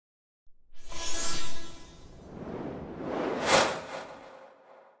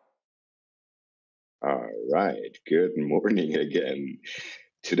Right. Good morning again.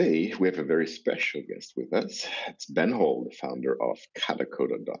 Today, we have a very special guest with us. It's Ben Hall, the founder of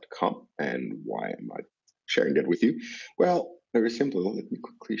Katacoda.com. And why am I sharing that with you? Well, very simple. Let me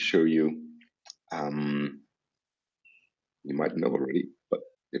quickly show you. Um, you might know already, but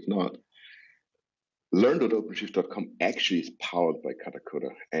if not, learn.openshift.com actually is powered by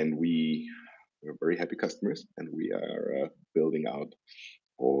Katacoda. And we're very happy customers, and we are building out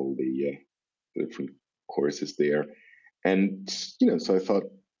all the different courses there. And, so I thought,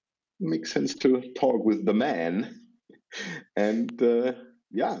 makes sense to talk with the man and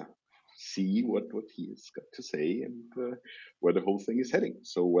yeah, see what he has got to say and where the whole thing is heading.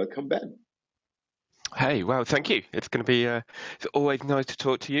 So welcome, Ben. Hey, well, thank you. It's going to be it's always nice to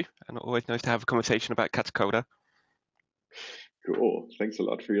talk to you and always nice to have a conversation about Katacoda. Cool. Thanks a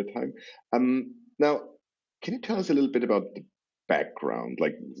lot for your time. Now, can you tell us a little bit about the background?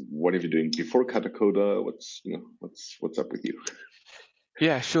 Like, what have you doing before Katacoda? What's up with you?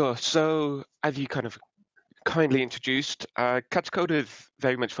 Yeah, sure. So, as you kind of kindly introduced, Katacoda is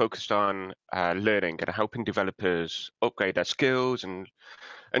very much focused on learning and helping developers upgrade their skills and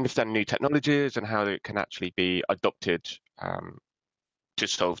understand new technologies and how it can actually be adopted to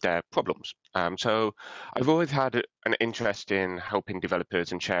solve their problems. So I've always had an interest in helping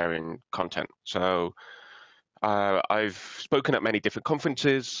developers and sharing content. So I've spoken at many different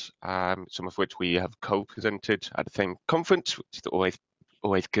conferences, some of which we have co-presented at the same conference, which is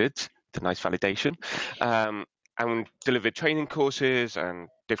always good. It's a nice validation. And delivered training courses and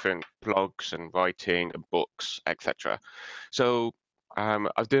different blogs and writing and books, etc. So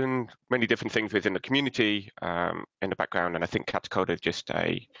I've done many different things within the community in the background, and I think Katacoda is just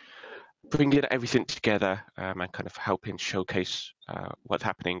bringing everything together and kind of helping showcase what's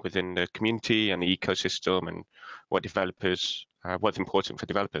happening within the community and the ecosystem and what's important for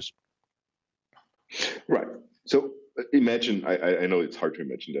developers. Right. So imagine, I know it's hard to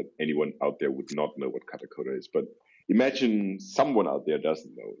imagine that anyone out there would not know what Katacoda is, but imagine someone out there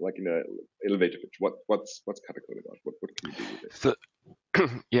doesn't know, like in an elevator pitch. What's Katacoda about? What can you do with it? So,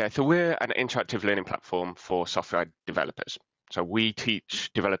 yeah, so we're an interactive learning platform for software developers. So we teach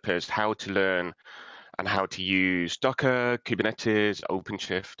developers how to learn and how to use Docker, Kubernetes,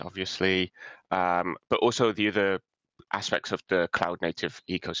 OpenShift, obviously, but also the other aspects of the cloud native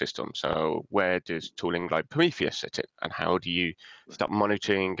ecosystem. So where does tooling like Prometheus sit in, and how do you start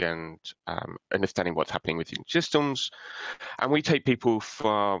monitoring and understanding what's happening within systems? And we take people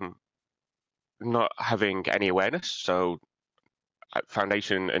from not having any awareness, so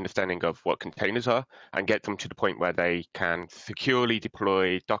foundation understanding of what containers are, and get them to the point where they can securely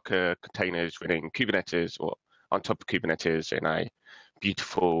deploy Docker containers running Kubernetes or on top of Kubernetes in a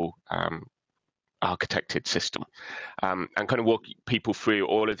beautiful architected system, and kind of walk people through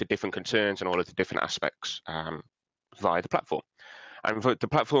all of the different concerns and all of the different aspects via the platform. And the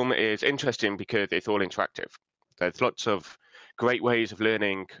platform is interesting because it's all interactive. There's lots of great ways of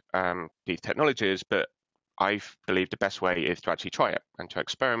learning these technologies, but I believe the best way is to actually try it and to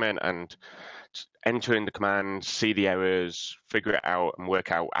experiment and enter in the commands, see the errors, figure it out, and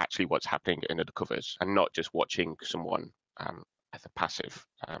work out actually what's happening under the covers, and not just watching someone as a passive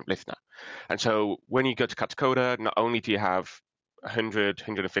listener. And so when you go to Katacoda, not only do you have 100,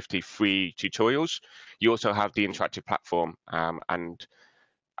 150 free tutorials, you also have the interactive platform and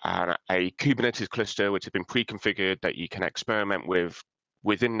a Kubernetes cluster which has been pre-configured that you can experiment with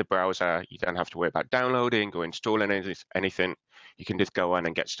within the browser. You don't have to worry about downloading or installing anything. You can just go on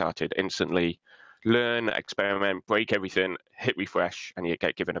and get started instantly, learn, experiment, break everything, hit refresh, and you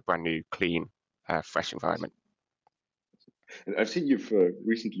get given a brand new, clean, fresh environment. And I've seen you've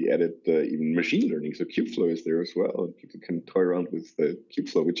recently added even machine learning. So Kubeflow is there as well. And people can toy around with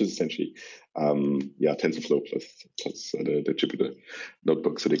Kubeflow, which is essentially, TensorFlow plus the Jupyter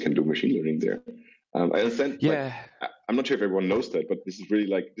notebook, so they can do machine learning there. I understand. Yeah. I'm not sure if everyone knows that, but this is really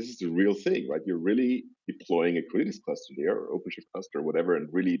this is the real thing, right? You're really deploying a Kubernetes cluster there or OpenShift cluster or whatever, and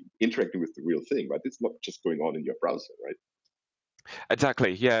really interacting with the real thing, right? It's not just going on in your browser, right?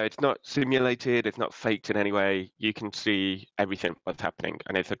 Exactly. Yeah, it's not simulated. It's not faked in any way. You can see everything what's happening,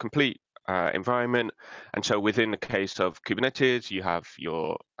 and it's a complete environment. And so within the case of Kubernetes, you have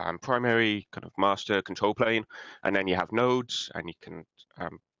your primary kind of master control plane, and then you have nodes, and you can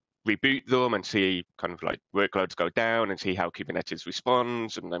reboot them and see kind of like workloads go down and see how Kubernetes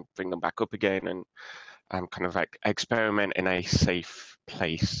responds, and then bring them back up again, and kind of like experiment in a safe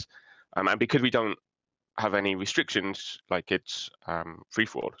place. And because we don't have any restrictions, like it's free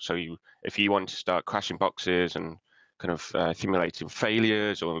for all. So if you want to start crashing boxes and kind of simulating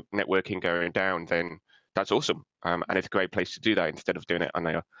failures or networking going down, then that's awesome. And it's a great place to do that instead of doing it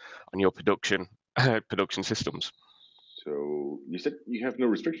on your production production systems. So you said you have no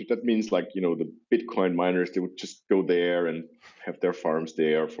restrictions. That means like, the Bitcoin miners, they would just go there and have their farms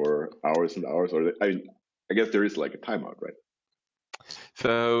there for hours and hours. Or I guess there is like a timeout, right?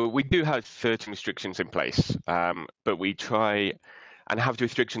 So we do have certain restrictions in place, but we try and have the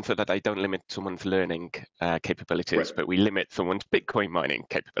restrictions so that they don't limit someone's learning capabilities, Right. but we limit someone's Bitcoin mining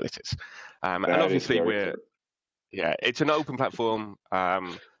capabilities. And That is obviously, very clever. yeah, it's an open platform.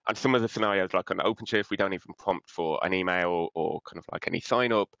 And some of the scenarios, like on OpenShift, we don't even prompt for an email or kind of like any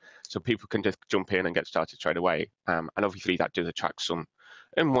sign up, so people can just jump in and get started straight away. And obviously, that does attract some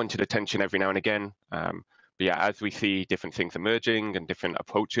unwanted attention every now and again. But yeah, as we see different things emerging and different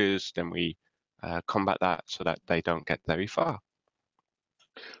approaches, then we combat that so that they don't get very far.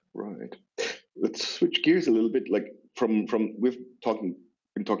 Right. Let's switch gears a little bit. Like from we've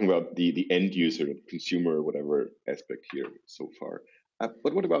been talking about the end user, consumer, or whatever aspect here so far.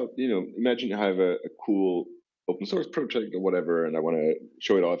 But what about, imagine I have a cool open source project or whatever, and I want to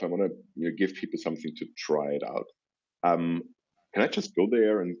show it off. I want to, give people something to try it out. Um, can I just go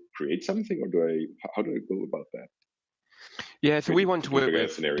there and create something, or how do I go about that? Yeah, so we want To to give work like a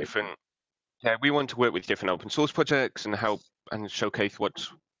with scenario. different. Yeah, we want to work with different open source projects and help and showcase what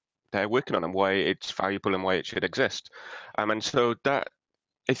they're working on and why it's valuable and why it should exist. And so that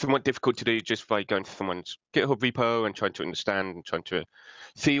it's somewhat difficult to do just by going to someone's GitHub repo and trying to understand and trying to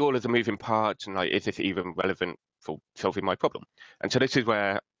see all of the moving parts and like, is this even relevant for solving my problem? And so this is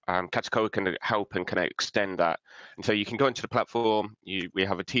where Katacoda can help and can extend that. And so you can go into the platform, we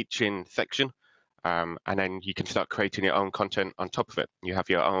have a teaching section, and then you can start creating your own content on top of it. You have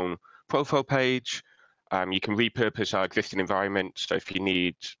your own profile page. You can repurpose our existing environment. So if you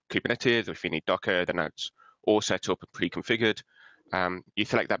need Kubernetes or if you need Docker, then that's all set up and pre-configured. You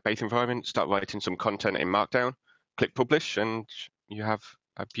select that base environment, start writing some content in Markdown, click publish, and you have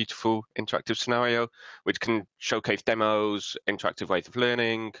a beautiful interactive scenario which can showcase demos, interactive ways of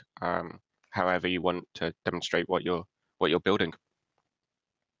learning, however you want to demonstrate what you're building.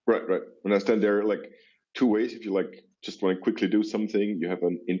 Right, right. Understand there are like two ways. If you like just want to quickly do something, you have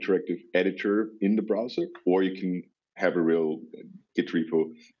an interactive editor in the browser, or you can have a real Git repo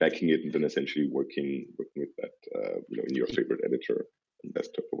backing it and then essentially working with that, in your favorite editor,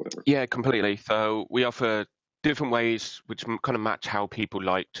 desktop or whatever. Yeah, completely. So we offer different ways which kind of match how people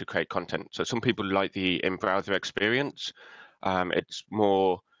like to create content. So some people like the in-browser experience. It's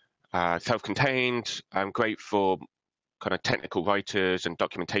more self-contained, great for kind of technical writers and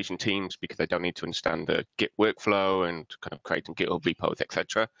documentation teams because they don't need to understand the Git workflow and kind of creating GitHub repos,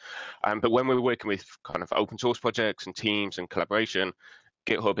 etc. But when we're working with kind of open source projects and teams and collaboration,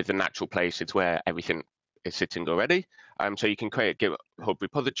 GitHub is a natural place. It's where everything is sitting already. So you can create a GitHub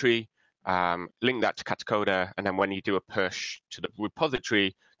repository, link that to Katacoda, and then when you do a push to the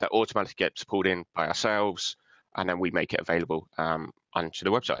repository, that automatically gets pulled in by ourselves, and then we make it available onto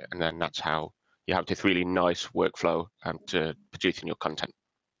the website. And then that's how you have this really nice workflow to producing your content.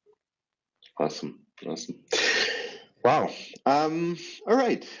 Awesome, awesome. Wow. All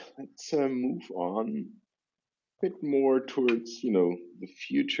right. Let's move on bit more towards the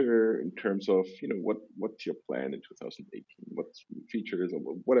future in terms of what's your plan in 2018, what's features or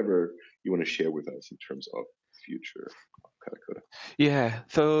whatever you want to share with us in terms of future of Katacoda. Yeah,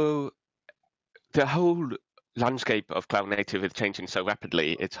 so the whole landscape of cloud native is changing so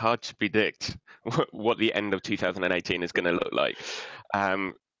rapidly, it's hard to predict what the end of 2018 is going to look like.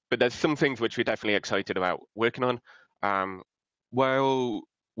 But there's some things which we're definitely excited about working on. While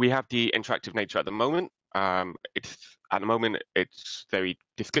we have the interactive nature at the moment, it's very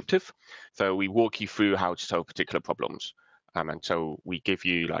descriptive. So we walk you through how to solve particular problems. And so we give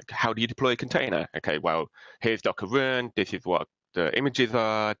you like, how do you deploy a container? Okay, well, here's Docker run. This is what the images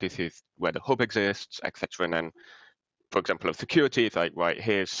are. This is where the hub exists, etc. And then, for example, of security, it's like, right,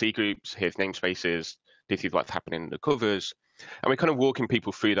 here's C groups, here's namespaces. This is what's happening in the covers. And we're kind of walking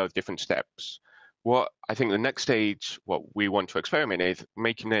people through those different steps. What I think the next stage, what we want to experiment is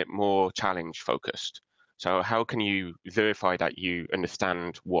making it more challenge focused. So how can you verify that you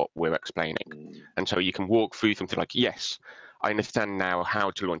understand what we're explaining? And so you can walk through something like, yes, I understand now how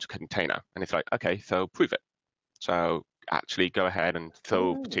to launch a container. And it's like, okay, so prove it. So actually go ahead and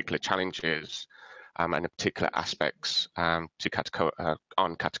throw particular challenges and particular aspects to Katacoda,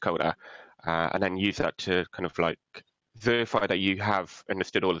 on Katacoda, and then use that to kind of like verify that you have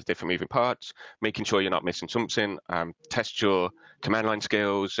understood all of the different moving parts, making sure you're not missing something, test your command line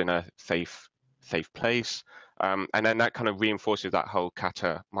skills in a safe place. And then that kind of reinforces that whole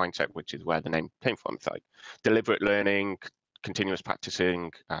kata mindset, which is where the name came from. It's like deliberate learning, continuous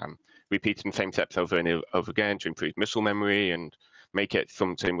practicing, repeating the same steps over and over again to improve muscle memory and make it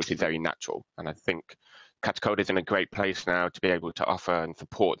something which is very natural. And I think Katacoda is in a great place now to be able to offer and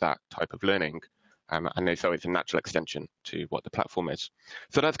support that type of learning. And so it's a natural extension to what the platform is.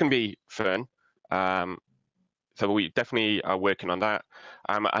 So that's going to be fun. So we definitely are working on that.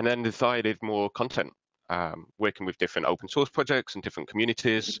 And then the side is more content, working with different open source projects and different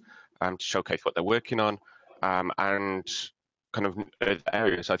communities to showcase what they're working on. And kind of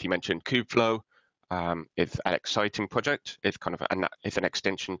areas, as you mentioned, Kubeflow is an exciting project. It's kind of it's an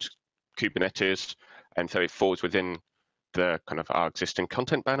extension to Kubernetes, and so it falls within the kind of our existing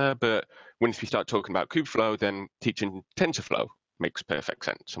content banner. But once we start talking about Kubeflow, then teaching TensorFlow makes perfect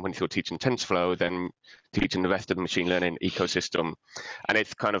sense. And when you're teaching TensorFlow, then teaching the rest of the machine learning ecosystem, and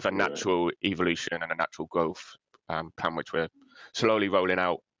it's kind of a natural evolution and a natural growth plan which we're slowly rolling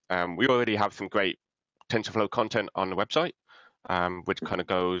out. We already have some great TensorFlow content on the website, which kind of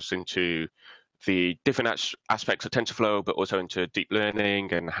goes into the different aspects of TensorFlow, but also into deep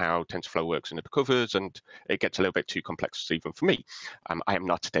learning and how TensorFlow works under the covers, and it gets a little bit too complex even for me. I am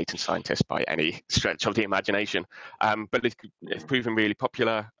not a data scientist by any stretch of the imagination, but it's proven really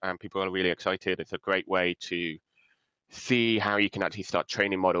popular and people are really excited. It's a great way to see how you can actually start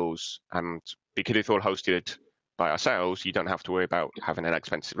training models, and because it's all hosted by ourselves, you don't have to worry about having an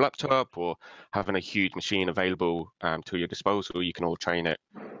expensive laptop or having a huge machine available to your disposal. You can all train it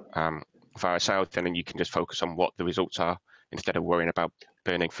via ourselves, and then you can just focus on what the results are instead of worrying about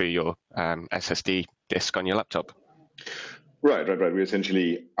burning through your SSD disk on your laptop. Right. We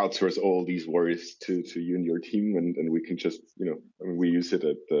essentially outsource all these worries to you and your team, and we can just, we use it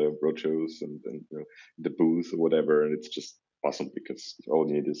at the roadshows and the booth or whatever, and it's just awesome because all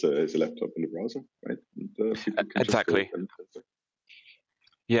you need is a laptop and a browser, right? And, people can exactly.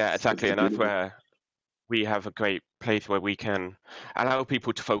 Yeah, exactly, and that's where we have a great place where we can allow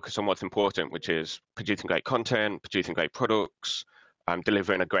people to focus on what's important, which is producing great content, producing great products,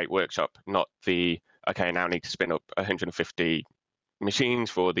 delivering a great workshop, not okay, now I need to spin up 150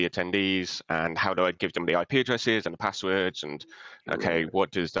 machines for the attendees, and how do I give them the IP addresses and the passwords, and okay, what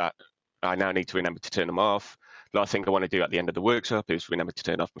does that, I now need to remember to turn them off. Last thing I want to do at the end of the workshop is remember to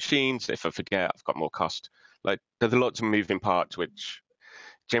turn off machines. If I forget, I've got more cost. Like, there's lots of moving parts which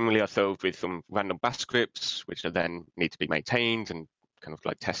generally are solved with some random bash scripts, which are then need to be maintained and kind of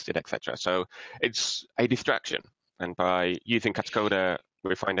like tested, etc. So it's a distraction. And by using Katacoda,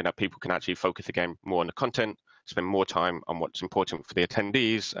 we're finding that people can actually focus again more on the content, spend more time on what's important for the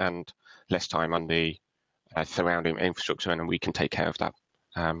attendees and less time on the surrounding infrastructure, and we can take care of that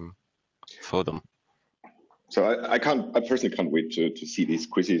for them. So I personally can't wait to see these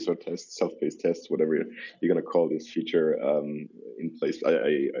quizzes or tests, self-paced tests, whatever you're going to call this feature in place.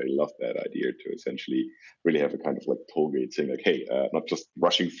 I love that idea to essentially really have a kind of like toll gate saying like, hey, not just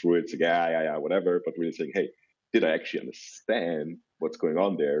rushing through it, saying, yeah, whatever, but really saying, hey, did I actually understand what's going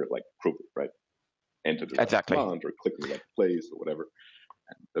on there? Like, prove it, right? Enter the right command or click in the right place or whatever.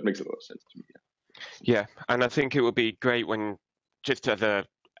 And that makes a lot of sense to me. Yeah, and I think it would be great when just as a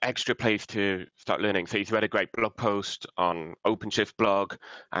extra place to start learning. So you've read a great blog post on OpenShift blog,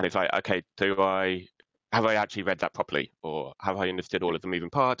 and it's like, okay, have I actually read that properly, or have I understood all of the moving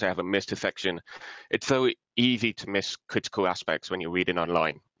parts? I haven't missed a section. It's so easy to miss critical aspects when you're reading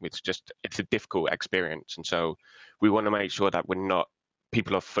online. It's a difficult experience, and so we want to make sure that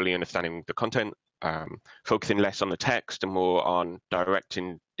people are fully understanding the content, focusing less on the text and more on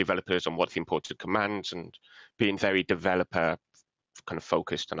directing developers on what's the important commands, and being very developer kind of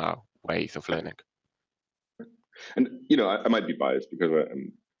focused on our ways of learning. And I might be biased because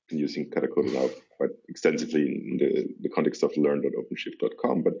I'm using Katacoda now quite extensively in the context of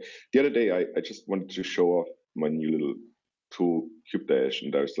learn.openshift.com. But the other day, I just wanted to show off my new little tool, CubeDash,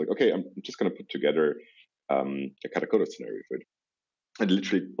 and I was like, okay, I'm just going to put together a Katacoda scenario for it. And it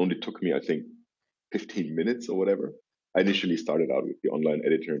literally only took me, I think, 15 minutes or whatever. I initially started out with the online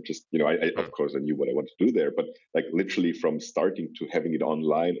editor and just, of course, I knew what I wanted to do there, but like literally from starting to having it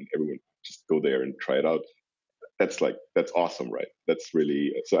online and everyone just go there and try it out, that's awesome, right? That's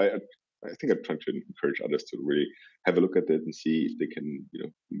really, so I think I'm trying to encourage others to really have a look at it and see if they can,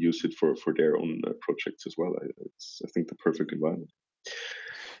 use it for their own projects as well. It's, I think, the perfect environment.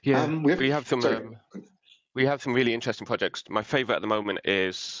 Yeah, we have some really interesting projects. My favorite at the moment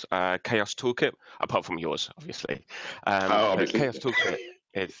is Chaos Toolkit, apart from yours, obviously. Chaos Toolkit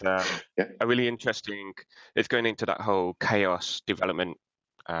is a really interesting, it's going into that whole chaos development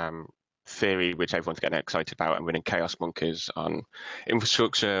theory, which everyone's getting excited about, and running chaos monkeys on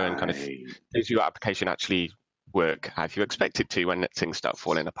infrastructure and kind of does your application actually work as you expect it to when things start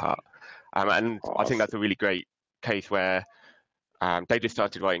falling apart. And awesome. I think that's a really great case where they just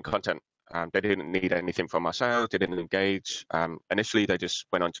started writing content They didn't need anything from ourselves. They didn't engage. Initially, they just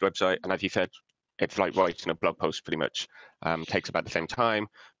went onto the website, and as you said, it's like writing a blog post pretty much. Takes about the same time,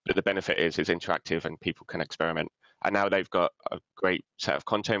 but the benefit is it's interactive and people can experiment. And now they've got a great set of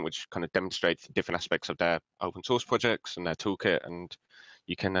content which kind of demonstrates different aspects of their open source projects and their toolkit, and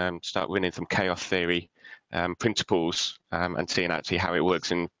you can start winning some chaos theory principles and seeing actually how it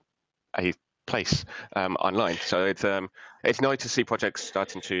works in a place online. So it's nice to see projects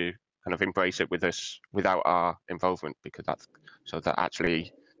starting to kind of embrace it with us without our involvement, because that's so that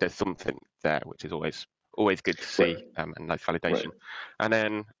actually there's something there, which is always good to see, and nice validation. Right. And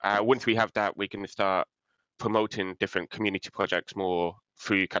then once we have that, we can start promoting different community projects more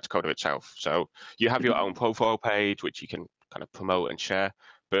through Katacoda itself. So you have your own profile page, which you can kind of promote and share,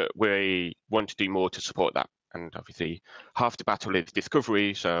 but we want to do more to support that. And obviously, half the battle is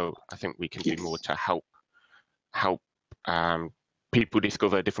discovery. So I think we can do more to help people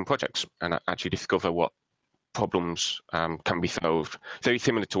discover different projects and actually discover what problems can be solved. Very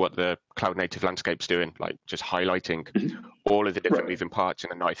similar to what the cloud native landscape's doing, like just highlighting all of the different moving parts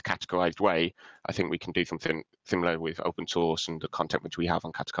in a nice categorized way. I think we can do something similar with open source and the content which we have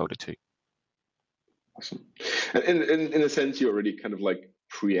on Katacoda too. Awesome. And in a sense, you already kind of like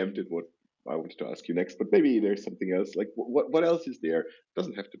preempted what I wanted to ask you next, but maybe there's something else. Like what else is there? It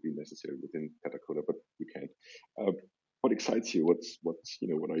doesn't have to be necessary within Katacoda, but you can. What excites you? What's what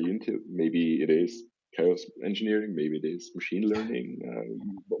are you into? Maybe it is chaos engineering. Maybe it is machine learning.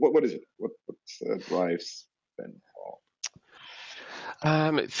 What is it? What drives Ben?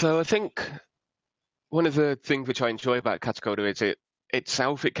 So I think one of the things which I enjoy about Katacoda is it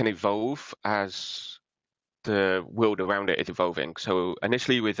can evolve as the world around it is evolving. So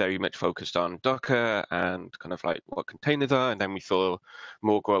initially we're very much focused on Docker and kind of like what containers are, and then we saw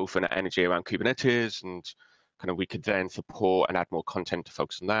more growth and energy around Kubernetes, and kind of we could then support and add more content to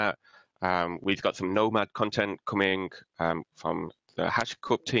focus on that. We've got some Nomad content coming from the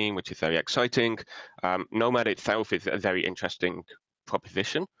HashiCorp team, which is very exciting. Nomad itself is a very interesting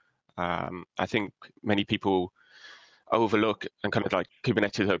proposition. I think many people overlook and kind of like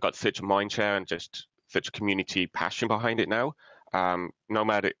Kubernetes have got such a mind share and just such a community passion behind it now.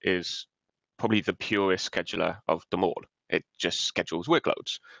 Nomad is probably the purest scheduler of them all. It just schedules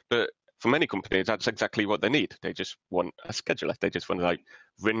workloads. But for many companies, that's exactly what they need. They just want a scheduler. They just want to like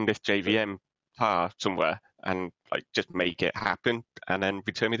run this JVM tar somewhere and like just make it happen and then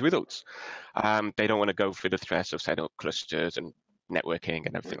return me the results. They don't want to go through the stress of setting up clusters and networking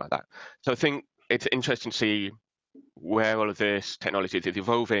and everything like that. So I think it's interesting to see where all of this technology is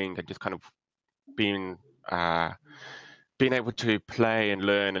evolving and just kind of being able to play and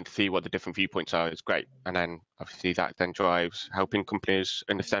learn and see what the different viewpoints are is great. And then obviously that then drives helping companies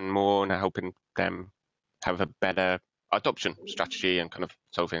understand more and helping them have a better adoption strategy and kind of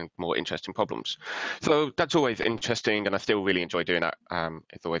solving more interesting problems. So that's always interesting, and I still really enjoy doing that.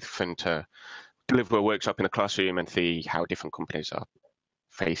 It's always fun to deliver a workshop in a classroom and see how different companies are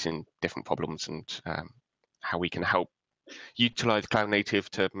facing different problems and how we can help utilize cloud native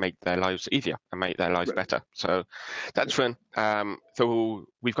to make their lives easier and make their lives better. So that's fun. So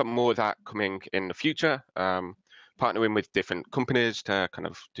we've got more of that coming in the future, partnering with different companies to kind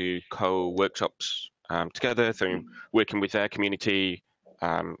of do co-workshops together. So working with their community,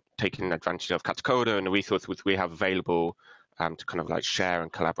 taking advantage of Katacoda and the resources we have available to kind of like share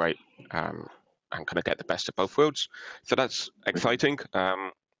and collaborate and kind of get the best of both worlds. So that's exciting.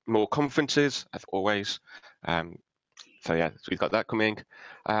 More conferences, as always. So yeah, so we've got that coming.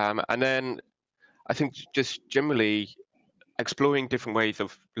 And then I think just generally exploring different ways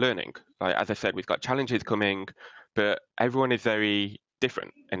of learning. Like, as I said, we've got challenges coming, but everyone is very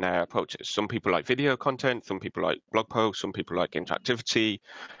different in their approaches. Some people like video content, some people like blog posts, some people like interactivity,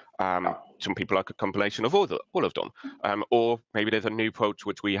 some people like a compilation of all of them. Or maybe there's a new approach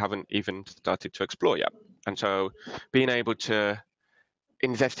which we haven't even started to explore yet. And so being able to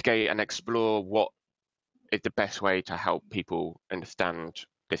investigate and explore what is the best way to help people understand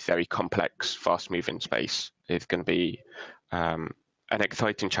this very complex, fast-moving space is going to be an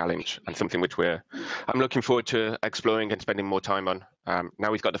exciting challenge and something which I'm looking forward to exploring and spending more time on.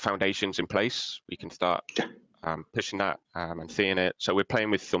 Now we've got the foundations in place, we can start pushing that and seeing it. So we're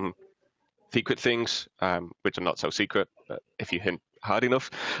playing with some secret things, which are not so secret, but if you hint hard enough.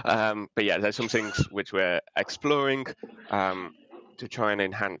 But yeah, there's some things which we're exploring to try and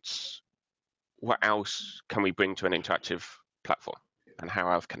enhance what else can we bring to an interactive platform and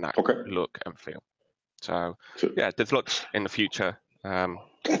how else can that look and feel. So yeah, there's lots in the future. That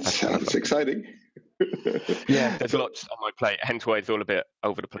sounds exciting. Yeah, there's lots on my plate, hence why it's all a bit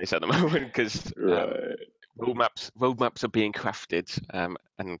over the place at the moment, because roadmaps are being crafted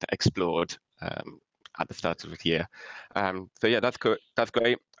and explored at the start of the year. So yeah, that's good. That's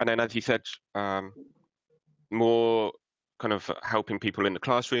great. And then, as you said, more kind of helping people in the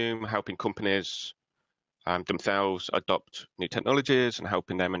classroom, helping companies themselves adopt new technologies, and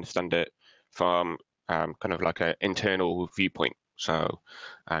helping them understand it from kind of like an internal viewpoint. So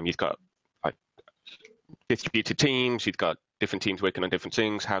you've got like distributed teams, you've got different teams working on different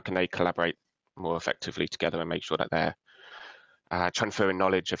things. How can they collaborate more effectively together and make sure that they're transferring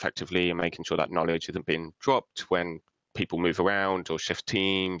knowledge effectively and making sure that knowledge isn't being dropped when people move around or shift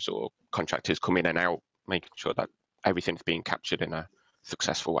teams or contractors come in and out, making sure that everything's being captured in a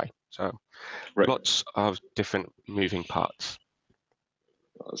successful way. So Right. lots of different moving parts.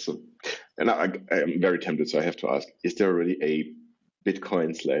 Awesome. And I am very tempted, so I have to ask, is there already a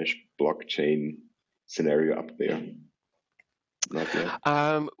Bitcoin/blockchain scenario up there? Not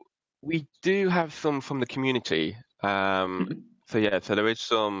yet. We do have some from the community. Mhm. So yeah, so there is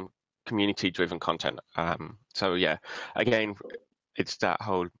some community-driven content. So yeah, again, it's that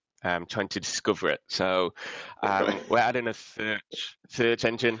whole trying to discover it. So we're adding a search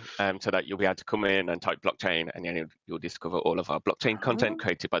engine so that you'll be able to come in and type blockchain, and then you'll discover all of our blockchain content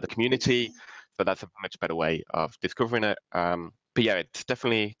created by the community. So that's a much better way of discovering it. But yeah, there's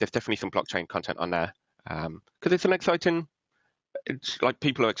definitely some blockchain content on there because it's an exciting. It's like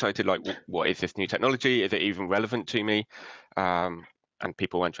people are excited. Like, what is this new technology? Is it even relevant to me? And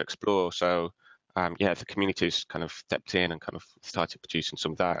people want to explore. So yeah, the community's kind of stepped in and kind of started producing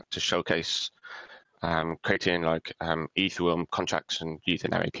some of that to showcase creating like Ethereum contracts and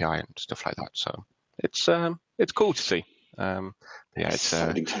using their API and stuff like that. So it's cool to see. Yeah, it's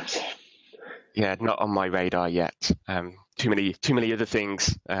yeah, not on my radar yet. Too many other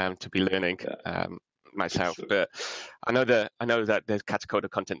things to be learning myself, but I know that there's Katacoda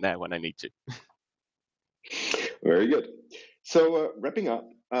content there when I need to. Very good. So wrapping up,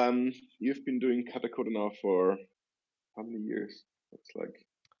 you've been doing Katacoda now for how many years? It's like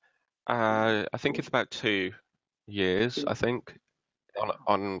I think it's about 2 years. I think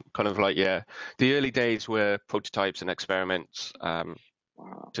on kind of like yeah, the early days were prototypes and experiments wow.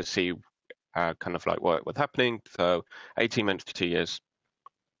 to see kind of like what's happening. So 18 months to 2 years.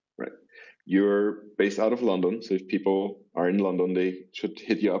 Right. You're based out of London, so if people are in London, they should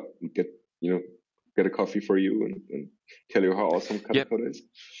hit you up and get a coffee for you and tell you how awesome Katacoda is.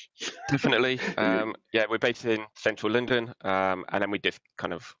 Definitely. Yeah, we're based in central London, and then we just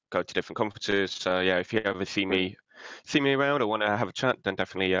kind of go to different conferences. So yeah, if you ever see me around or want to have a chat, then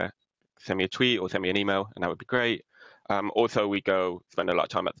definitely send me a tweet or send me an email, and that would be great. Also, we go spend a lot of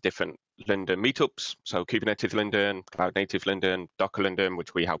time at the different London meetups. So Kubernetes London, Cloud Native London, Docker London,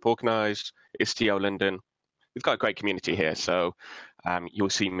 which we help organise, Istio London. We've got a great community here, so you'll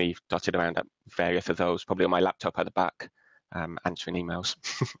see me dotted around at various of those, probably on my laptop at the back, answering emails.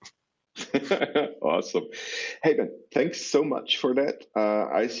 Awesome. Hey Ben, thanks so much for that.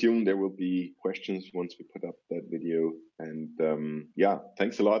 I assume there will be questions once we put up that video. And yeah,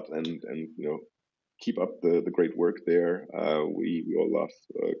 thanks a lot, and keep up the great work there. We all love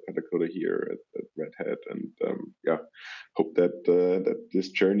Katacoda here at Red Hat, and yeah, hope that that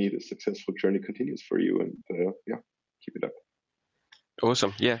this successful journey, continues for you. And yeah, keep it up.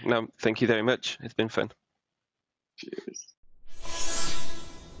 Awesome. Yeah. No, thank you very much. It's been fun. Cheers.